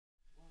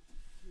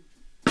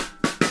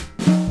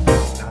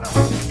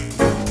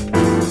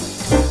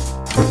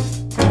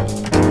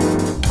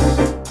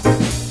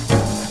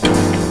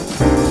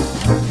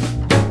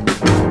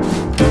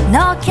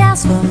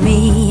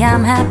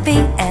I'm happy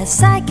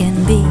as I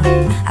can be.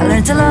 I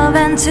learned to love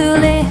and to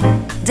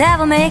live,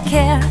 devil may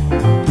care.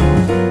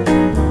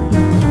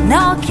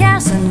 No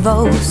cares and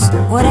woes,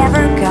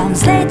 whatever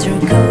comes later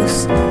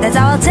goes. That's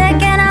how I'll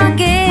take and I'll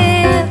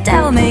give,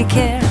 devil may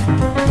care.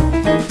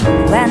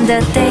 When the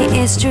day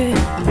is through,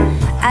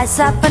 I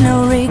suffer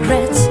no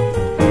regrets.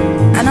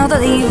 I know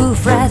that he who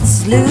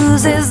frets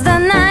loses the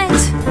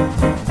night.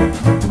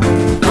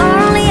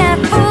 Only a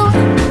fool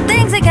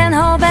thinks he can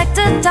hold back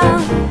the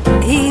tongue.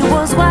 He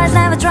was wise,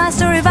 never tries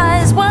to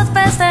revise what's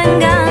best and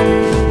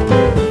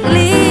gone.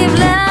 Leave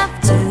love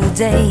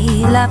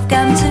today, love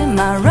come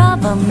tomorrow,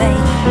 but may.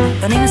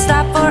 Don't even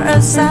stop for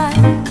a sigh,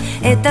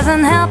 it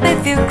doesn't help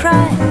if you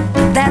cry.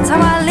 That's how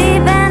I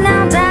live and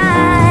I'll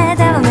die,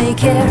 devil may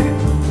care.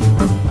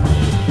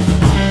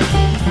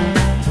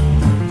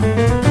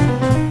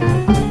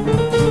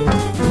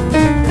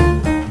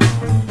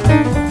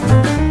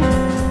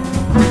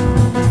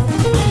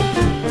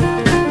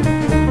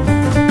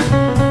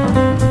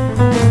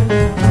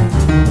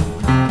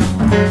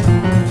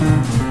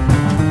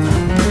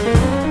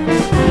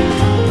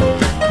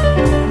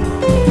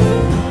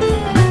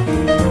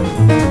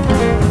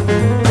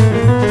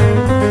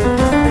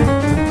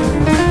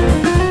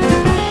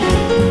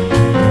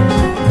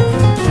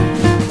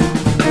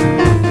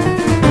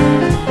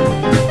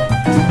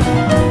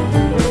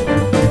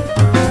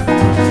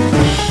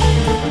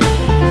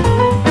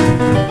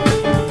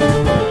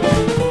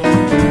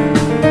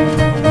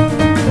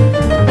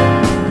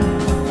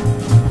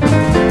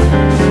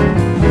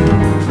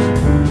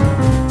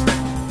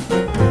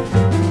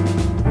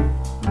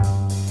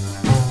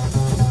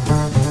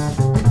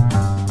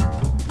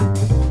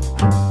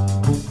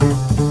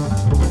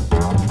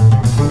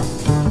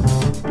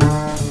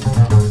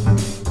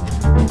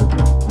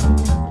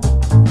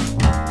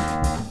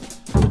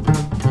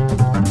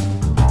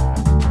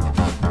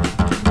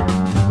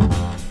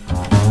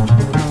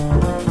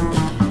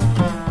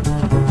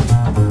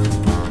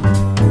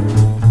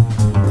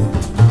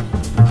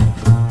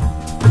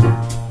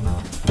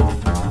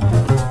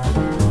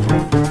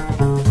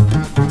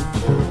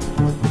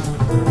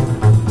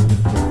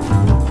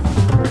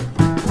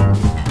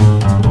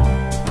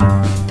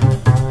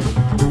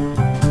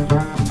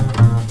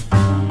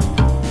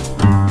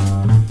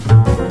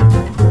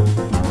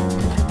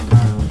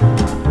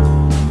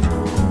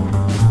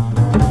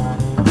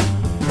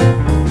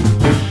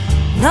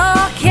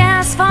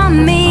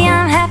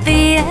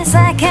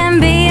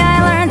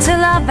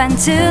 And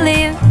to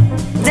live,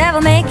 devil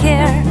may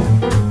care.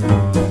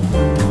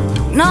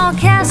 No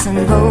cares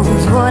and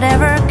woes,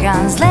 whatever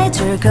comes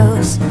later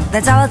goes.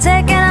 That's how I'll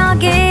take and I'll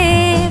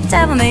give,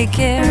 devil may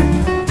care.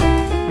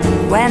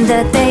 When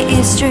the day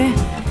is through,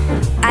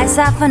 I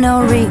suffer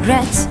no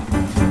regrets.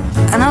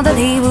 I know that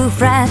he who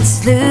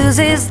frets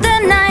loses the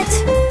night.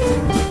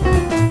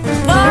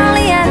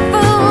 Only a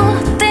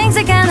fool thinks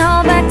he can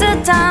hold back the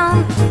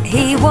town.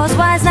 He was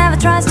wise, never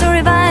tries to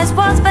revise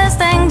what's best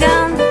and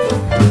gone.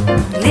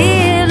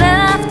 Live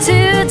love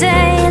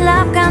today,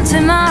 love comes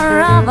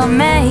tomorrow, but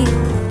may.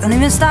 Don't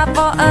even stop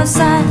for a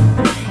sigh,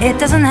 it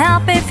doesn't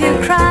help if you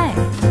cry.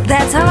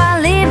 That's how I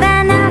live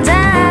and I'll die.